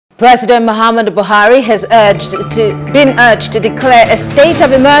President Muhammadu Buhari has been urged to declare a state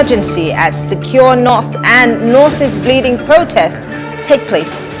of emergency as Secure North and North is Bleeding protests take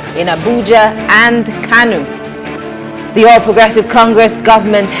place in Abuja and Kano. The All Progressive Congress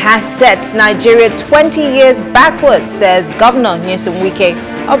government has set Nigeria 20 years backwards, says Governor Musa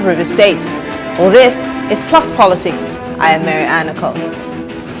of Rivers State. Well, this is Plus Politics. I am Mary Anacol.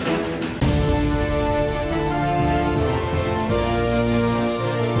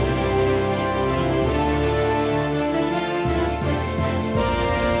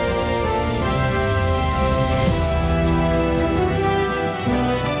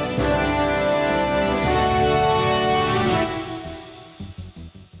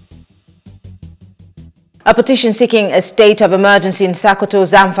 A petition seeking a state of emergency in Sokoto,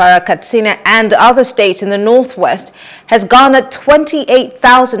 Zamfara, Katsina and other states in the northwest has garnered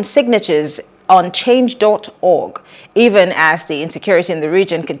 28,000 signatures on change.org, even as the insecurity in the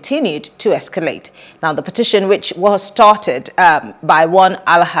region continued to escalate. Now, the petition, which was started by one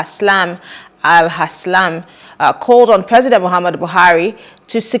Al-Haslam, called on President Muhammadu Buhari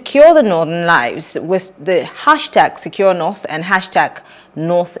to secure the northern lives with the hashtag Secure North and hashtag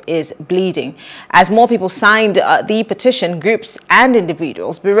North is Bleeding. As more people signed the petition, groups and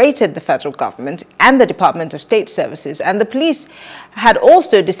individuals berated the federal government and the Department of State Services, and the police had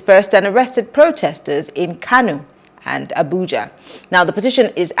also dispersed and arrested protesters in Kano and Abuja. Now, the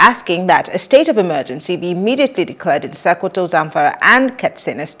petition is asking that a state of emergency be immediately declared in Sokoto, Zamfara and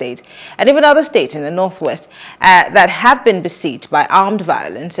Katsina states, and even other states in the northwest that have been besieged by armed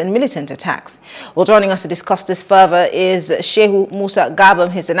violence and militant attacks. Well, joining us to discuss this further is Shehu Musa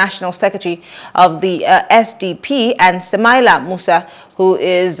Gabam, he's the National Secretary of the SDP, and Samaila Musa, who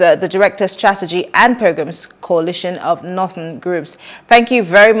is the Director Strategy and Programs Coalition of Northern Groups. Thank you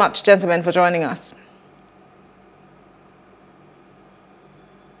very much, gentlemen, for joining us.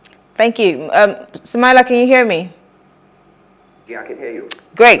 Thank you. Samaila, can you hear me? Yeah, I can hear you.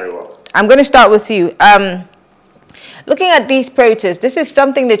 Great. Very well. I'm going to start with you. Looking at these protests, this is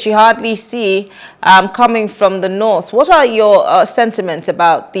something that you hardly see coming from the north. What are your sentiments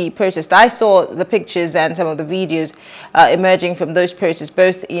about the protest? I saw the pictures and some of the videos emerging from those protests,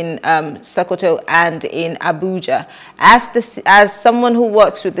 both in Sokoto and in Abuja. As someone who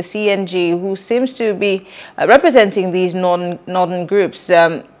works with the C.N.G, who seems to be representing these northern groups,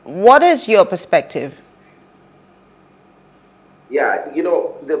 what is your perspective? Yeah, you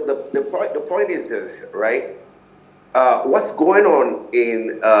know, the point is this, right? What's going on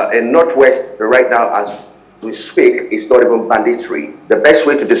in Northwest right now as we speak is not even banditry. The best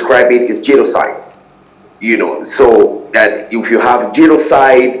way to describe it is genocide. You know, so that if you have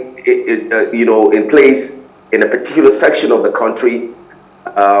genocide, you know, in place in a particular section of the country,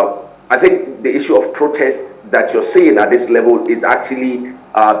 I think the issue of protests that you're seeing at this level is actually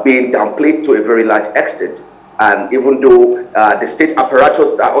being downplayed to a very large extent. And even though the state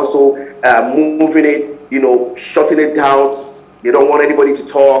apparatus are also moving it, you know, shutting it down, they don't want anybody to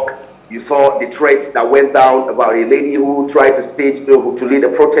talk. You saw the threats that went down about a lady who tried to stage, you know, to lead a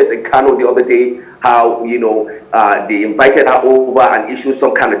protest in Kano the other day, how, you know, they invited her over and issued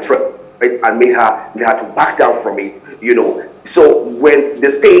some kind of threat and made her to back down from it, you know. So when the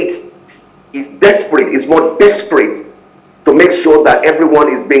state is desperate, is more desperate to make sure that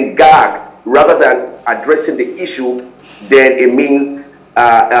everyone is being gagged rather than addressing the issue, then it means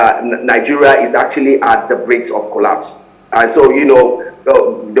Nigeria is actually at the brink of collapse. And so, you know,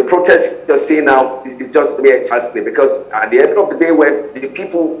 the protest you're seeing now is just mere child's play, because at the end of the day, when the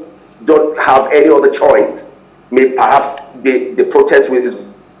people don't have any other choice, maybe perhaps the protest is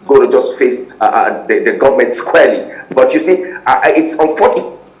going to just face the government squarely. But you see, it's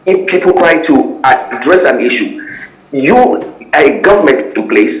unfortunate if people try to address an issue. You are a government in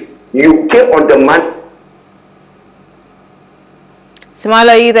place, you came on demand. Samaila,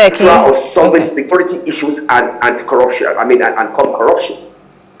 are you there? Of solving security issues and anti-corruption. I mean, and corruption.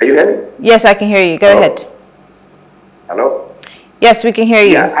 Are you hearing me? Yes, I can hear you. Go ahead. Hello? Yes, we can hear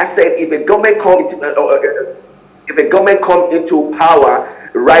you. Yeah, I said if a government comes into power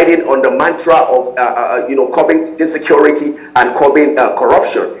riding on the mantra of you know, curbing insecurity and curbing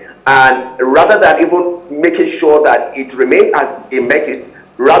corruption, and rather than even making sure that it remains as it met it,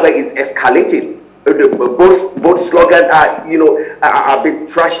 rather it's escalating. Both slogans are, you know, are being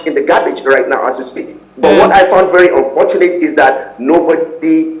trashed in the garbage right now as we speak. But what I found very unfortunate is that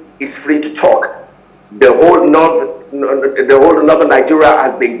nobody is free to talk. The whole northern Nigeria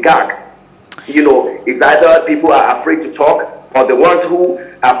has been gagged. You know, it's either people are afraid to talk, or the ones who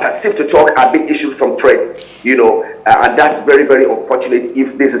are perceived to talk are being issued some threats, and that's very, very unfortunate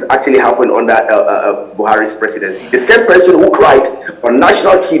if this is actually happening under Buhari's presidency. The same person who cried on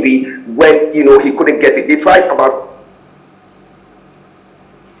national TV when, he couldn't get it. He tried about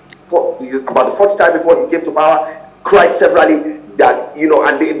the fourth time before he came to power, cried severally that,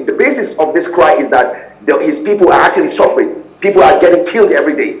 and the basis of this cry is that his people are actually suffering. People are getting killed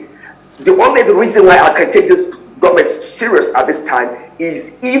every day. The reason why I can take this government serious at this time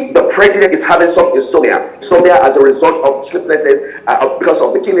is if the president is having some insomnia as a result of sleeplessness because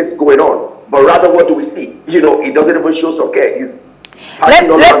of the killings going on. But rather, what do we see? He doesn't even show some care. He's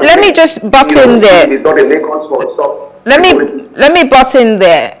let me just butt in there. He's not a Lagos for some. Let me butt in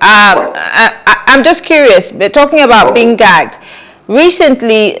there. I'm just curious. We're talking about being gagged.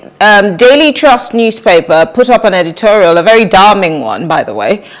 Recently, Daily Trust newspaper put up an editorial, a very damning one, by the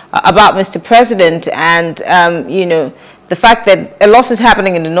way, about Mr. President and, the fact that a lot is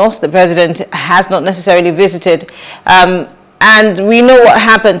happening in the north. The president has not necessarily visited. And we know what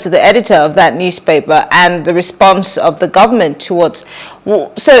happened to the editor of that newspaper and the response of the government towards.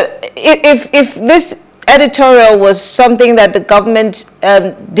 So if this editorial was something that the government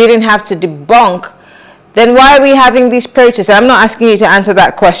didn't have to debunk, then why are we having these protests? I'm not asking you to answer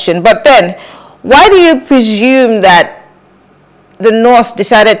that question, but then why do you presume that the North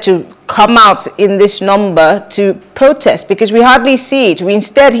decided to come out in this number to protest? Because we hardly see it. We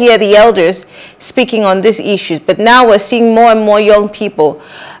instead hear the elders speaking on these issues, but now we're seeing more and more young people.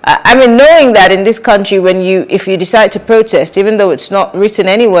 Knowing that in this country, if you decide to protest, even though it's not written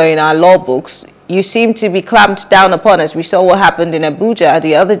anywhere in our law books, you seem to be clamped down upon, as we saw what happened in Abuja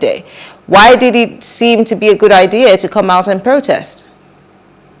the other day. Why did it seem to be a good idea to come out and protest?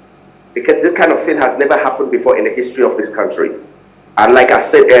 Because this kind of thing has never happened before in the history of this country. And like I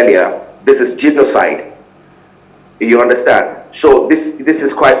said earlier, this is genocide. You understand? So this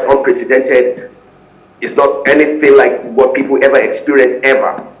is quite unprecedented. It's not anything like what people ever experienced,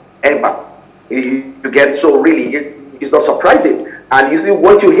 ever. You get, so really, it's not surprising. And you see,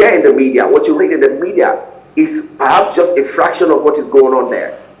 what you hear in the media, what you read in the media is perhaps just a fraction of what is going on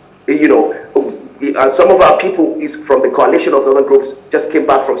there. Some of our people from the coalition of the other groups just came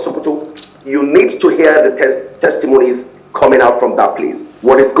back from Sokoto. You need to hear the testimonies coming out from that place.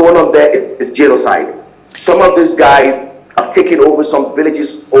 What is going on there is genocide. Some of these guys have taken over some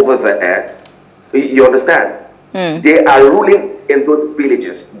villages over there. You understand? They are ruling in those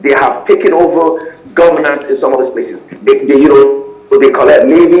villages. They have taken over governance in some of these places. They collect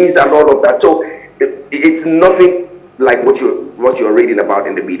levies and all of that. So it's nothing like what you're reading about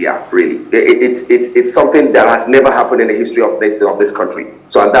in the media. Really, it's something that has never happened in the history of this country.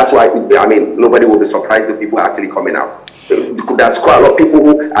 So and that's why nobody will be surprised if people are actually coming out. There's quite a lot of people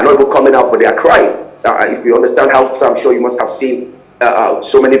who are not even coming out, but they are crying. If you understand how, so I'm sure you must have seen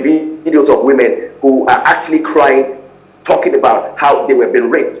so many videos of women who are actually crying, talking about how they were being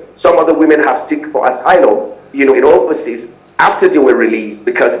raped. Some of the women have sought for asylum, in overseas after they were released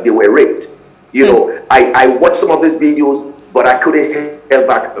because they were raped. I watched some of these videos, but I couldn't hold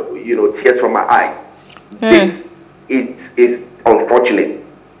back, tears from my eyes. This is unfortunate.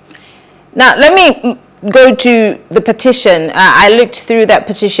 Now, let me go to the petition. I looked through that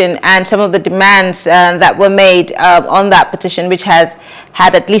petition and some of the demands that were made on that petition, which has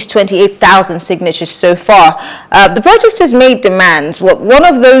had at least 28,000 signatures so far. The protesters made demands. One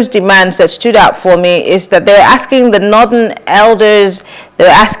of those demands that stood out for me is that they're asking the northern elders, they're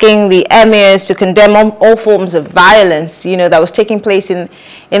asking the emirs to condemn all forms of violence, that was taking place in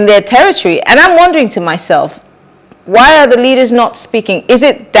their territory. And I'm wondering to myself, why are the leaders not speaking? Is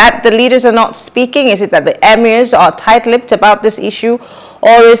it that the leaders are not speaking? Is it that the emirs are tight-lipped about this issue?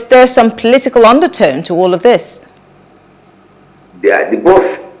 Or is there some political undertone to all of this? Yeah,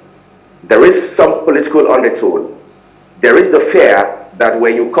 both. There is some political undertone. There is the fear that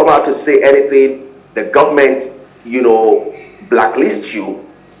when you come out to say anything, the government, blacklists you,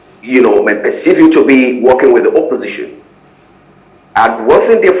 may perceive you to be working with the opposition. And one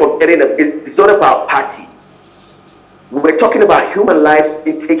thing they're forgetting, it's not about party. We're talking about human lives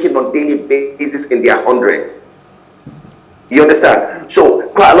being taken on a daily basis in their hundreds. You understand? So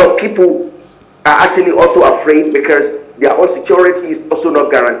quite a lot of people are actually also afraid because their own security is also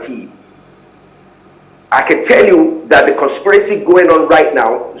not guaranteed. I can tell you that the conspiracy going on right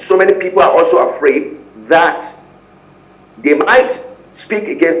now, so many people are also afraid that they might speak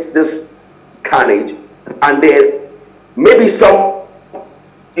against this carnage, and then maybe some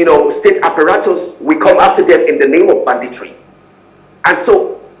state apparatus will come after them in the name of banditry. And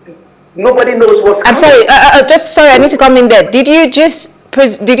so nobody knows what's I'm coming. sorry, sorry, I need to come in there. Did you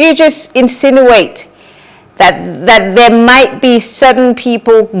just insinuate that there might be certain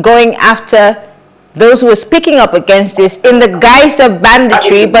people going after those who are speaking up against this in the guise of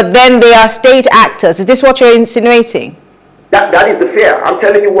banditry, but then they are state actors. Is this what you're insinuating? That is the fear. I'm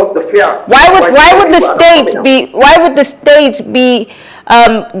telling you what's the fear. Why would the states be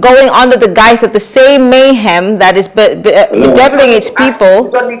going under the guise of the same mayhem that is bedeviling its people?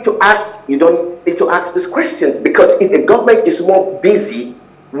 You don't need to ask. You don't need to ask these questions, because if the government is more busy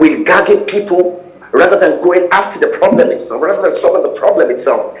with gagging people rather than going after the problem itself, rather than solving the problem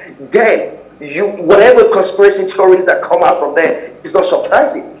itself, then whatever conspiracy theories that come out from there is not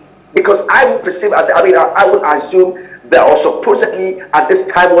surprising. Because I would perceive, I would assume that, or supposedly at this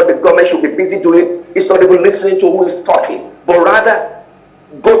time what the government should be busy doing is not even listening to who is talking, but rather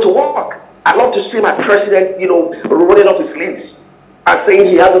go to work. I love to see my president, rolling up his sleeves and saying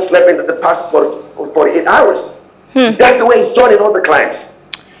he hasn't slept in the past 48 hours. That's the way it's done in all the climes.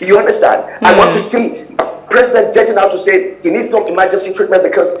 You understand? I want to see President jetting out to say he needs some emergency treatment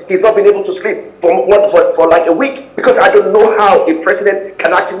because he's not been able to sleep for like a week. Because I don't know how a president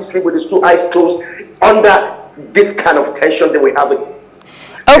can actually sleep with his two eyes closed under this kind of tension that we have,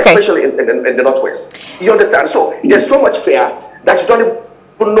 especially in the Northwest. You understand? So there's so much fear that you don't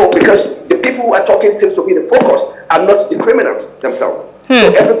even know, because the people who are talking seems to be the focus and not the criminals themselves.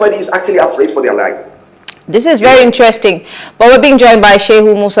 So everybody is actually afraid for their lives. This is very interesting. But we're being joined by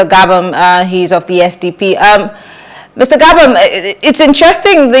Shehu Musa Gabam. He's of the SDP. Mr. Gabam, it's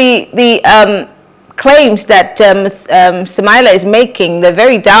interesting the claims that Samaila is making. They're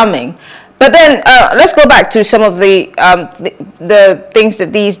very damning. But then let's go back to some of the things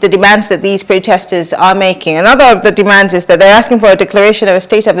that the demands that these protesters are making. Another of the demands is that they're asking for a declaration of a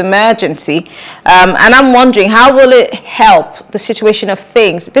state of emergency. And I'm wondering, how will it help the situation of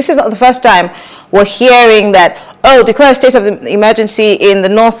things? This is not the first time we're hearing that, oh, declare a state of emergency in the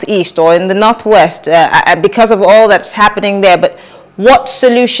Northeast or in the Northwest because of all that's happening there. But what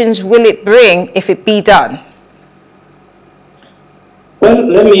solutions will it bring if it be done? Well,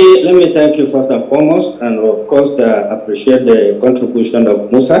 let me thank you first and foremost, and of course appreciate the contribution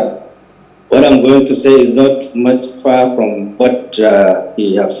of Musa. What I'm going to say is not much far from what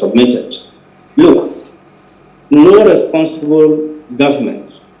he has submitted. Look, no responsible government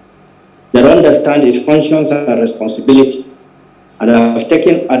that understands its functions and responsibility and have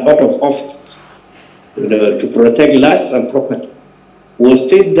taken an oath of office to protect lives and property will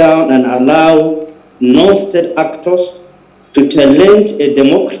sit down and allow non-state actors to challenge a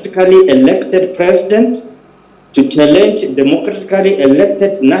democratically elected president, to challenge democratically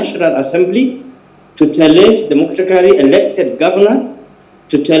elected National Assembly, to challenge democratically elected governor,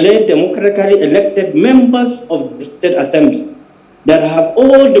 to challenge democratically elected members of the State Assembly that have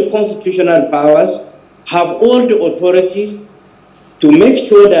all the constitutional powers, have all the authorities to make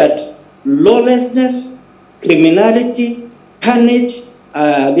sure that lawlessness, criminality, carnage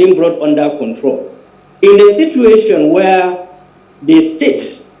are being brought under control. In a situation where the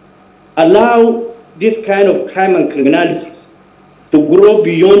states allow this kind of crime and criminalities to grow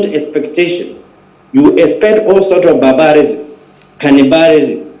beyond expectation, you expect all sorts of barbarism,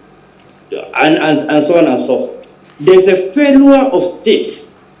 cannibalism, and so on and so forth. There's a failure of states.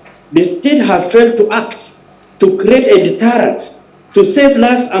 The state have failed to act, to create a deterrent, to save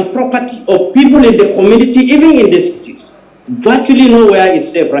lives and property of people in the community, even in the cities. Virtually nowhere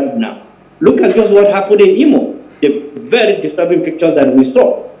is safe right now. Look at just what happened in Imo, the very disturbing pictures that we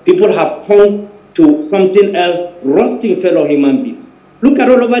saw. People have turned to something else, roasting fellow human beings. Look at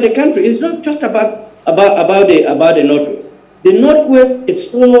all over the country. It's not just about the Northwest. The Northwest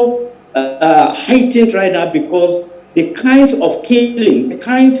is so heightened right now because the kinds of killing, the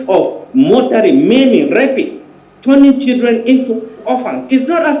kinds of murdering, maiming, raping, turning children into orphans is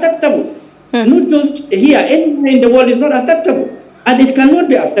not acceptable. Not just here, anywhere in the world is not acceptable. And it cannot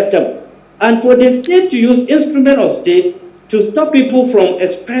be acceptable. And for the state to use instrument of state to stop people from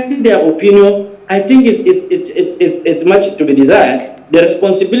expressing their opinion, I think it's much to be desired. The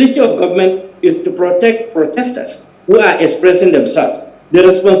responsibility of government is to protect protesters who are expressing themselves. The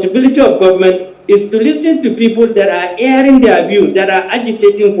responsibility of government is to listen to people that are airing their views, that are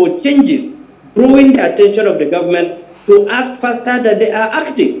agitating for changes, drawing the attention of the government to act faster than they are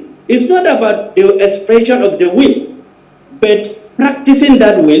acting. It's not about the expression of the will, but practicing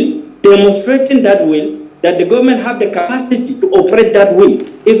that will, demonstrating that will, that the government have the capacity to operate that will,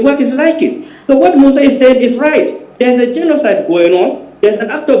 is what is lacking. So what Musa is saying is right. There's a genocide going on, there's an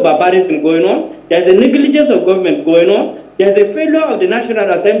act of barbarism going on, there's a negligence of government going on, there's a failure of the National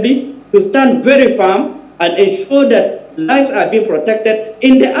Assembly to stand very firm and ensure that lives are being protected.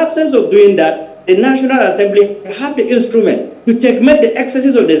 In the absence of doing that, the National Assembly have the instrument to checkmate the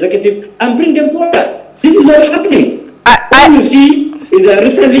excesses of the executive and bring them to order. This This is not happening. What you see is that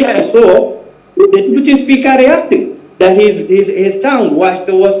recently I saw the deputy speaker reacting that his town was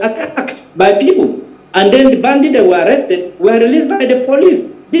attacked by people. And then the bandits that were arrested were released by the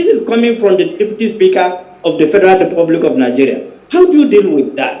police. This is coming from the deputy speaker of the Federal Republic of Nigeria. How do you deal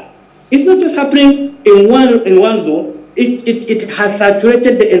with that? It's not just happening in one zone. It has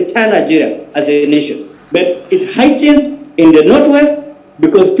saturated the entire Nigeria as a nation. But it's heightened in the northwest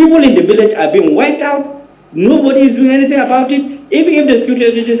because people in the village are being wiped out. Nobody is doing anything about it. Even if the security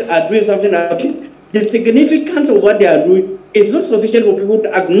agencies are doing something about it, the significance of what they are doing is not sufficient for people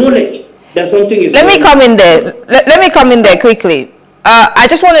to acknowledge that something is Let me come in there. Let me come in there quickly. I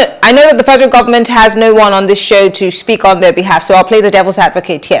just want to, I know that the federal government has no one on this show to speak on their behalf, so I'll play the devil's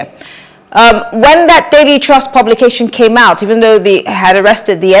advocate here. When that Daily Trust publication came out, even though they had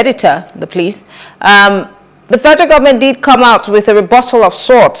arrested the editor, the police, the federal government did come out with a rebuttal of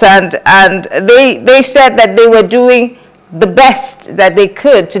sorts, and they said that they were doing the best that they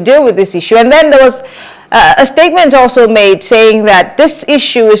could to deal with this issue. And then there was a statement also made saying that this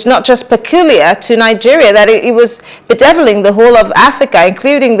issue is not just peculiar to Nigeria, that it was bedeviling the whole of Africa,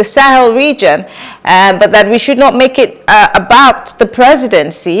 including the Sahel region, but that we should not make it about the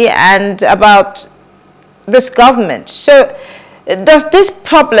presidency and about this government. So does this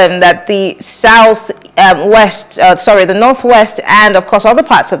problem that the the northwest and of course other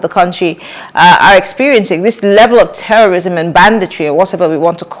parts of the country are experiencing, this level of terrorism and banditry, or whatever we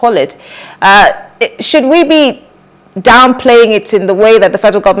want to call it, should we be downplaying it in the way that the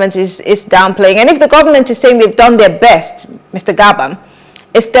federal government is downplaying? And if the government is saying they've done their best, Mr. Gabam,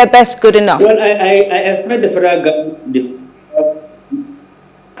 is their best good enough? Well, I expect the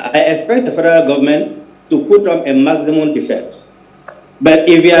federal government to put up a maximum defense. But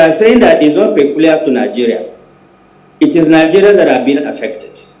if you are saying that it's not peculiar to Nigeria, it is Nigeria that are being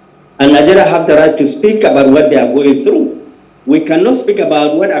affected. And Nigeria have the right to speak about what they are going through. We cannot speak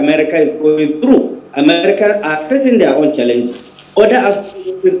about what America is going through. Americans are facing their own challenges. Other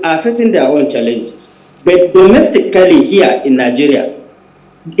Africans are facing their own challenges. But domestically here in Nigeria,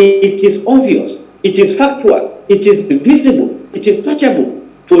 it is obvious, it is factual, it is visible, it is touchable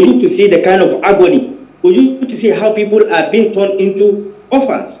for you to see the kind of agony, for you to see how people are being turned into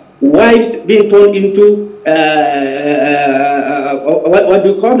orphans, wives being turned into, what do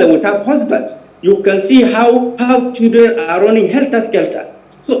you call them, without husbands. You can see how children are running helter-skelter.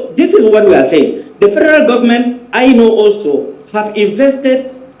 So this is what we are saying. The federal government, I know also, have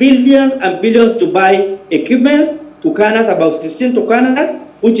invested billions and billions to buy equipment, Tucanas, about 16 Tucanas,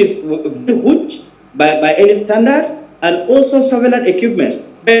 which is good by any standard, and also surveillance equipment.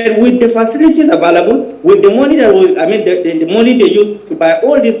 But with the facilities available, with the money that was, the money they use to buy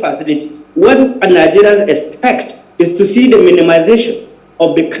all these facilities, what Nigerians expect is to see the minimization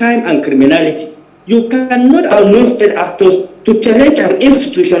of the crime and criminality. You cannot allow state actors to challenge an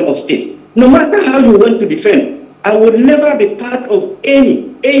institution of states. No matter how you want to defend, I would never be part of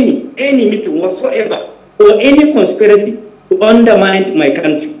any meeting whatsoever or any conspiracy to undermine my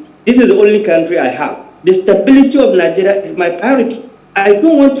country. This is the only country I have. The stability of Nigeria is my priority. I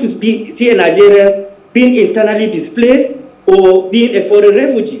don't want to see a Nigerian being internally displaced or being a foreign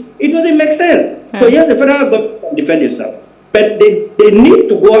refugee. It doesn't make sense. So yes, the federal government can defend itself. But they need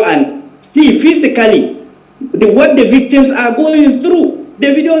to go and see physically what the victims are going through. The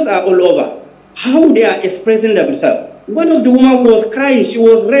videos are all over. How they are expressing themselves. One of the women was crying. She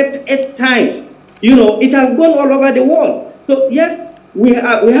was raped 8 times. You know, it has gone all over the world. So yes, we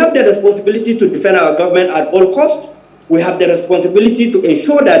have the responsibility to defend our government at all costs. We have the responsibility to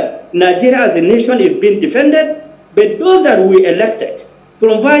ensure that Nigeria as a nation is being defended. But those that we elected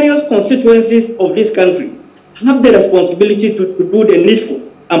from various constituencies of this country have the responsibility to do the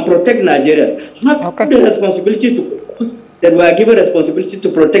needful and protect Nigeria. Have the responsibility that we are given responsibility to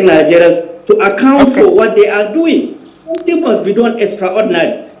protect Nigerians to account for what they are doing. Something must be done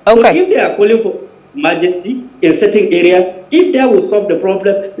extraordinary. So if they are calling for emergency in certain areas, if they will solve the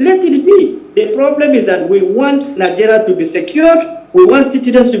problem, let it be. The problem is that we want Nigeria to be secured. We want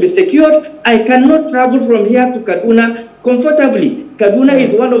citizens to be secured. I cannot travel from here to Kaduna comfortably. Kaduna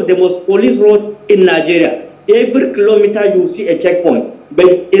is one of the most police roads in Nigeria. Every kilometer you see a checkpoint. But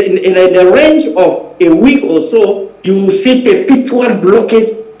in the range of a week or so, you see perpetual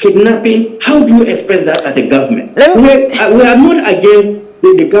blockage, kidnapping. How do you express that as a government? We are not against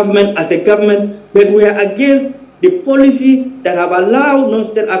the government as a government, but we are against the policy that have allowed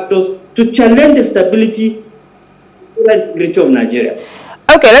non-state actors to challenge the stability and integrity of Nigeria.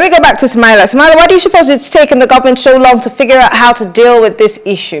 Okay, let me go back to Samaila. Samaila, why do you suppose it's taken the government so long to figure out how to deal with this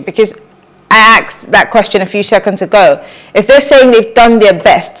issue? Because I asked that question a few seconds ago. If they're saying they've done their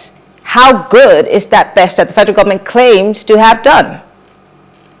best, how good is that best that the federal government claims to have done?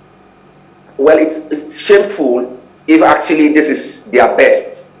 Well, it's shameful if actually this is their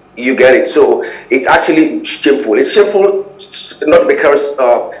best. You get it? So it's actually shameful. It's shameful not because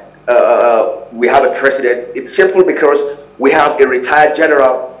we have a president. It's shameful because we have a retired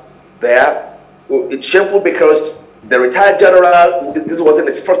general there. It's shameful because the retired general, this wasn't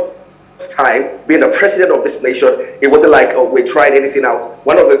his first time being the president of this nation. It wasn't like, oh, we're trying anything out.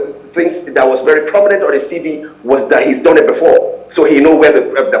 One of the things that was very prominent on his CV was that he's done it before. So he knows where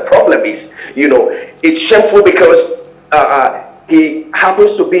the problem is. You know, it's shameful because he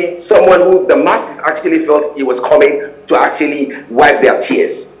happens to be someone who the masses actually felt he was coming to actually wipe their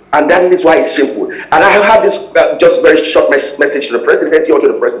tears. And that is why it's shameful. And I have this just very short message to the presidency or to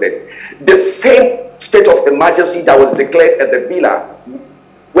the president. The same state of emergency that was declared at the villa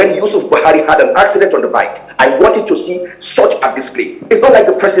when Yusuf Buhari had an accident on the bike, I wanted to see such a display. It's not like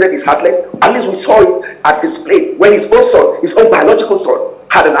the president is heartless. At least we saw it at display when his own son, his own biological son,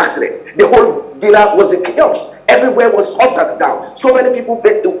 had an accident. The whole villa was in chaos. Everywhere was upside down. So many people,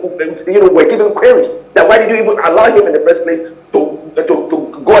 were giving queries that why did you even allow him in the first place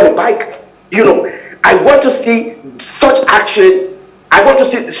to go on a bike? You know, I want to see such action. I want to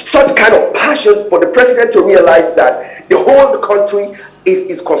see such kind of passion for the president to realize that the whole country is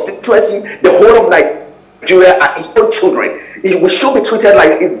his constituency, the whole of Nigeria are his own children. He should be treated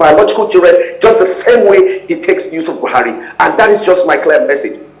like his biological children, just the same way he takes Yusuf Buhari. And that is just my clear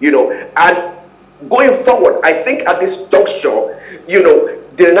message, you know. And going forward, I think at this juncture, you know,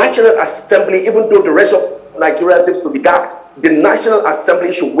 the National Assembly, even though the rest of Nigeria seems to be gagged, the National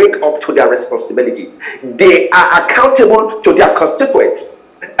Assembly should wake up to their responsibilities. They are accountable to their constituents.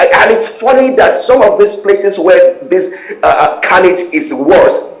 And it's funny that some of these places where this carnage is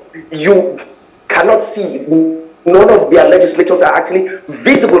worse, you cannot see. None of their legislators are actually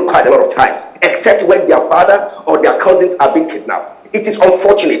visible quite a lot of times, except when their father or their cousins are being kidnapped. It is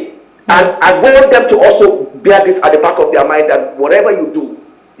unfortunate. And I want them to also bear this at the back of their mind that whatever you do,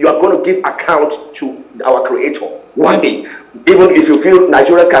 you are going to give account to our Creator one day. Even if you feel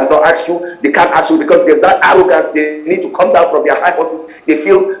Nigerians cannot ask you, they can't ask you because there's that arrogance. They need to come down from their high horses. They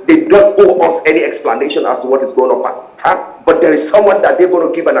feel they don't owe us any explanation as to what is going on. But there is someone that they're going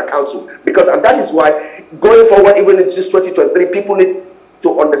to give an account to. And that is why, going forward, even in this 2023, people need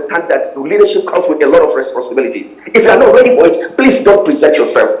to understand that leadership comes with a lot of responsibilities. If you are not ready for it, please don't present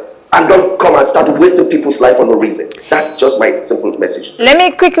yourself. And don't come and start wasting people's life for no reason. That's just my simple message. Let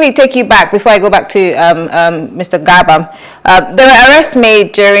me quickly take you back before I go back to Mr. Gabam. There were arrests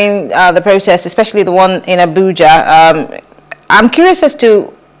made during the protest, especially the one in Abuja. I'm curious as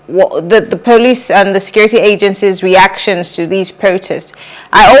to what the police and the security agencies' reactions to these protests.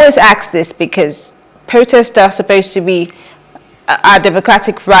 I always ask this because protests are supposed to be our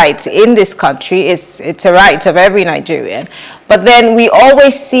democratic rights in this country. It's a right of every Nigerian. But then we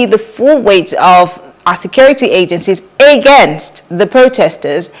always see the full weight of our security agencies against the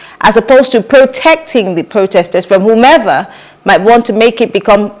protesters, as opposed to protecting the protesters from whomever might want to make it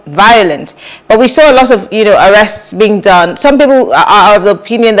become violent. But we saw a lot of, arrests being done. Some people are of the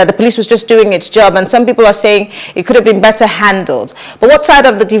opinion that the police was just doing its job, and some people are saying it could have been better handled. But what side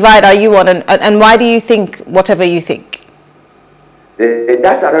of the divide are you on, and why do you think whatever you think?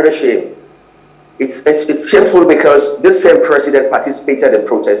 That's another shame. It's shameful because this same president participated in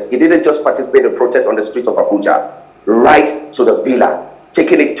protests. He didn't just participate in protests on the streets of Abuja, right to the villa,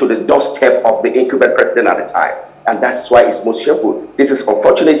 taking it to the doorstep of the incumbent president at the time. And that's why it's most shameful. This is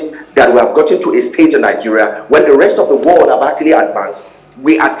unfortunate that we have gotten to a stage in Nigeria when the rest of the world have actually advanced.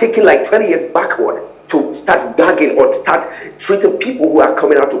 We are taking like 20 years backward to start gagging or start treating people who are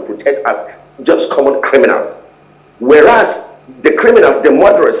coming out to protest as just common criminals. Whereas the criminals, the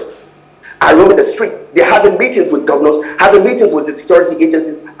murderers, are roaming the streets. They're having meetings with governors, having meetings with the security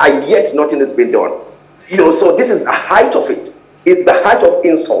agencies, and yet nothing has been done. So this is the height of it. It's the height of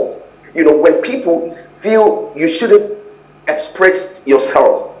insult. When people feel you shouldn't express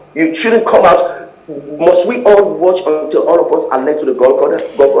yourself, you shouldn't come out. Must we all watch until all of us are led to the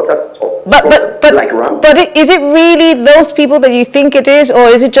Golgotha's top? But is it really those people that you think it is, or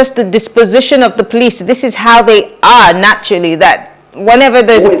is it just the disposition of the police? This is how they are naturally, that whenever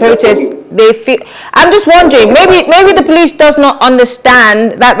there's a protest, they feel. I'm just wondering, maybe the police does not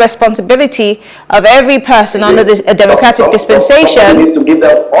understand that responsibility of every person under a democratic dispensation needs to give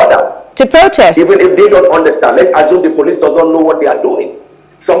them orders to protest. Even if they don't understand, let's assume the police does not know what they are doing.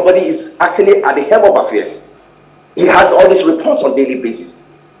 Somebody is actually at the helm of affairs. He has all these reports on a daily basis.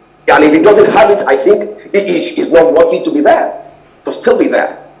 And if he doesn't have it, I think he's not worthy to be there, to still be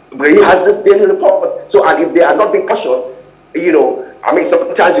there. But he has this daily report. So, and if they are not being cautioned, I mean,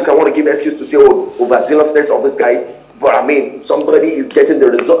 sometimes you can want to give excuse to say, oh, overzealousness of these guys. But I mean, somebody is getting the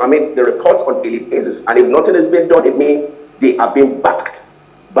result. I mean, the reports on a daily basis. And if nothing is being done, it means they are being backed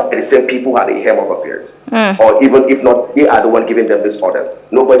by the same people who are the helm of affairs. Or even if not, they are the one giving them these orders.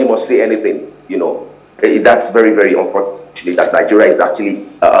 Nobody must say anything, you know. That's very, very unfortunate that Nigeria is actually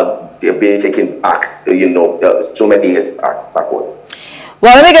being taken back, you know, so many years backward.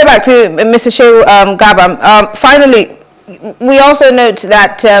 Well, let me go back to Mr. Shehu Gabam. Finally, we also note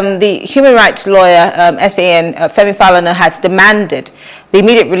that the human rights lawyer, SAN, Femi Falana, has demanded the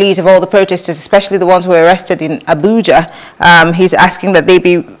immediate release of all the protesters, especially the ones who were arrested in Abuja. He's asking that they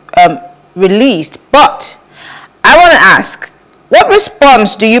be released. But I want to ask, what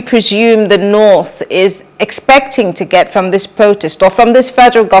response do you presume the North is expecting to get from this protest or from this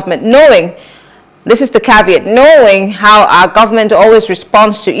federal government, knowing, this is the caveat, knowing how our government always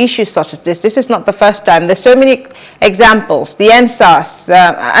responds to issues such as this? This is not the first time. There's so many examples, the NSAS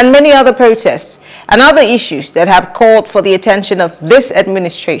and many other protests and other issues that have called for the attention of this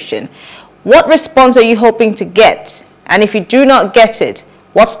administration. What response are you hoping to get? And if you do not get it,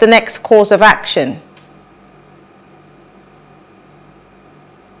 what's the next course of action?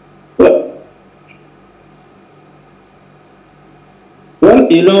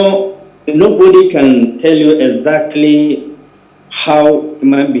 Well, you know, nobody can tell you exactly how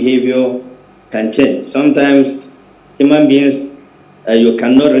human behavior can change. Sometimes human beings, you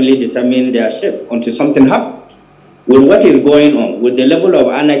cannot really determine their shape until something happens. With what is going on, with the level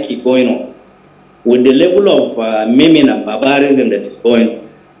of anarchy going on, with the level of maiming and barbarism that is going on,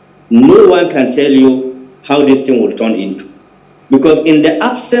 no one can tell you how this thing will turn into. Because in the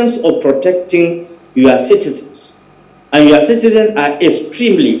absence of protecting your citizens, and your citizens are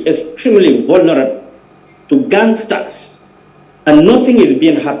extremely, extremely vulnerable to gangsters, and nothing is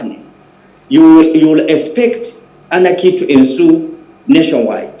being happening, you will expect anarchy to ensue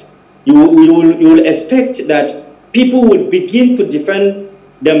nationwide. You will expect that people will begin to defend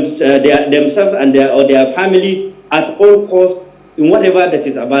themselves and their families at all costs in whatever that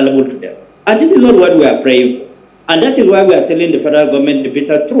is available to them. And this is not what we are praying for. And that is why we are telling the federal government the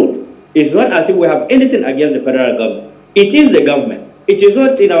bitter truth. It's not as if we have anything against the federal government. It is the government. It is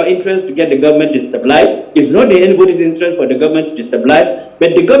not in our interest to get the government destabilized. It's not in anybody's interest for the government to destabilize.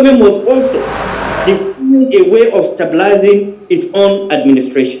 But the government must also define a way of stabilizing its own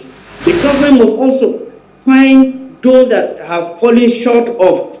administration. The government must also find those that have fallen short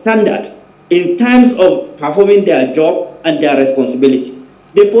of standard in terms of performing their job and their responsibility.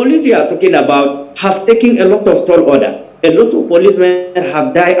 The police you are talking about have taken a lot of tall order. A lot of policemen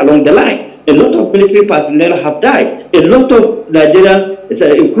have died along the line. A lot of military personnel have died. A lot of Nigerians,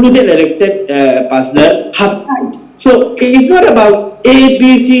 including elected personnel, have died. So it's not about A,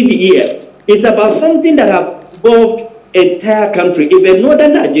 B, C, D, E, F. It's about something that has involved the entire country. Even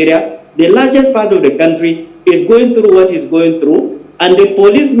northern Nigeria, the largest part of the country, is going through what is going through, and the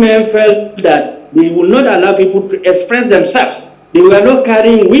policemen felt that they will not allow people to express themselves. They were not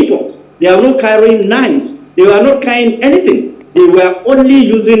carrying weapons. They were not carrying knives. They were not carrying anything. They were only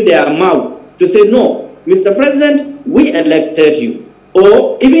using their mouth to say, no, Mr. President, we elected you.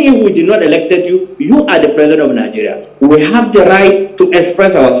 Or even if we did not elected you, you are the president of Nigeria. We have the right to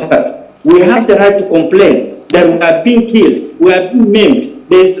express ourselves. We have the right to complain that we are being killed, we are being maimed.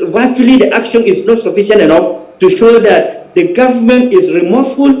 Virtually the action is not sufficient enough to show that the government is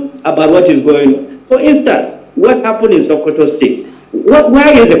remorseful about what is going on. For instance, what happened in Sokoto State?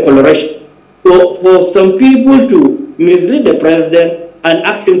 Why is the coloration? For some people to mislead the president and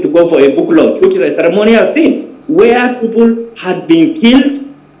ask him to go for a book launch, which is a ceremonial thing, where people had been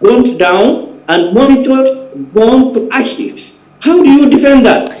killed, burnt down, and monitored, burned to ashes. How do you defend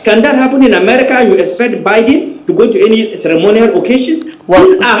that? Can that happen in America? You expect Biden to go to any ceremonial occasion? Well,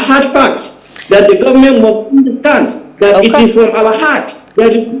 these are hard facts that the government must understand, that it is from our heart. There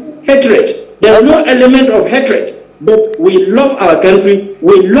is hatred. There is no element of hatred. But we love our country,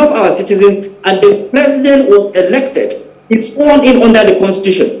 we love our citizens, and the president was elected. It's sworn in under the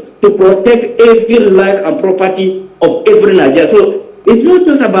Constitution to protect every life and property of every Nigerian. So it's not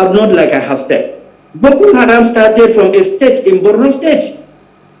just about not like I have said. Boko Haram started from a state in Borno State.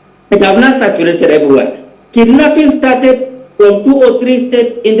 It has not saturated everywhere. Kidnapping started from 2 or 3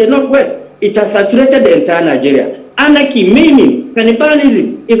 states in the northwest. It has saturated the entire Nigeria. Anarchy, maiming,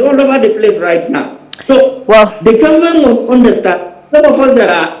 cannibalism is all over the place right now. So the government must understand, some of us that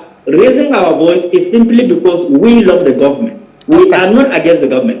are raising our voice is simply because we love the government. We are not against the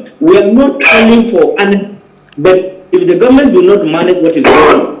government. We are not calling for anarchy. But if the government do not manage what is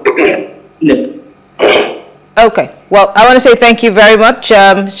going on, Okay, well, I want to say thank you very much.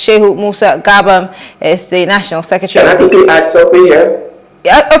 Shehu Musa Gabam is the National Secretary. Can I quickly add something here?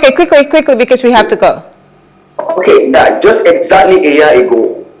 Yeah, okay, quickly, because we have to go. Okay, now, just exactly a year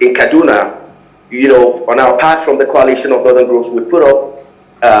ago in Kaduna, on our path from the coalition of northern groups, we put up,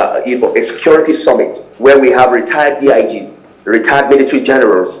 a security summit where we have retired DIGs, retired military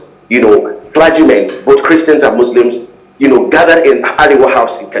generals, clergymen, both Christians and Muslims, gathered in Ariwa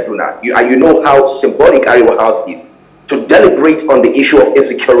House in Kaduna. You know how symbolic Ariwa House is, to deliberate on the issue of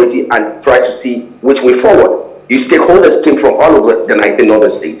insecurity and try to see which way forward. Stakeholders came from all over the 19 northern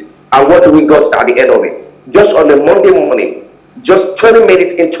states. And what do we got at the end of it? Just on a Monday morning, just 20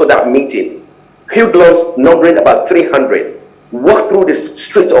 minutes into that meeting, hoodlums numbering about 300 walked through the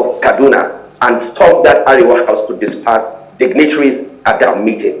streets of Kaduna and stormed that Ariwa House to disperse dignitaries at that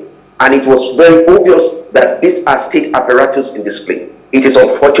meeting. And it was very obvious that these are state apparatus in display. It is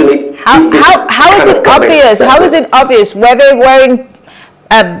unfortunate. How is it obvious? How is it obvious? Were they wearing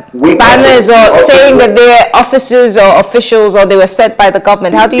banners or saying that they're officers or officials or they were sent by the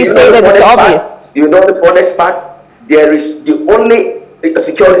government? How do you say that it's obvious? Do you know the funniest part? There is the only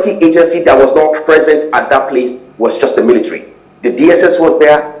security agency that was not present at that place was just the military. The D.S.S was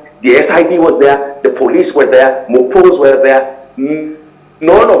there, the SIB was there, the police were there, Mopos were there.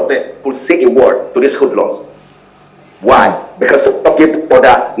 None of them could say a word to these hoodlums. Why? Because some gave the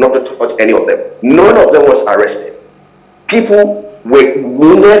order not to touch any of them. None of them was arrested. People were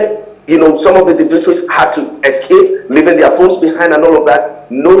wounded. Some of the dignitaries had to escape, leaving their phones behind and all of that.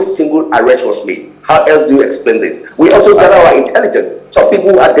 No single arrest was made. How else do you explain this? We also gather our intelligence. Some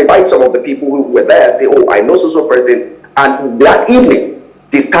people identified some of the people who were there and say, oh, I know so person. And that evening,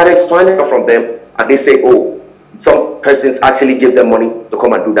 they started finding out from them and they say, oh, some persons actually give them money to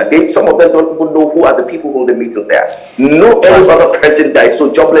come and do that. Some of them don't even know who are the people who hold the meetings there. No any other person that is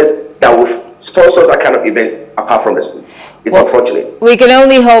so jobless that will sponsor that kind of event apart from the state. It's unfortunate. We can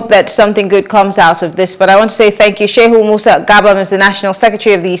only hope that something good comes out of this. But I want to say thank you. Shehu Musa Gabam is the National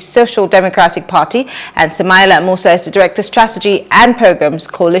Secretary of the Social Democratic Party, and Samaila Musa is the Director Strategy and Programs,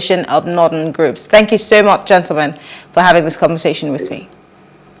 Coalition of Northern Groups. Thank you so much, gentlemen, for having this conversation with me.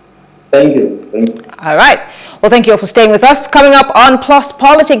 Thank you. Thank you. All right. Well, thank you all for staying with us. Coming up on Plus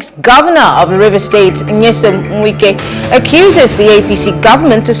Politics, Governor of the River State, Nyesom Mwike, accuses the APC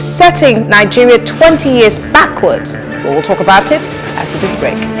government of setting Nigeria 20 years backwards. We'll talk about it after this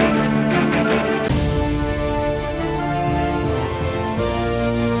break.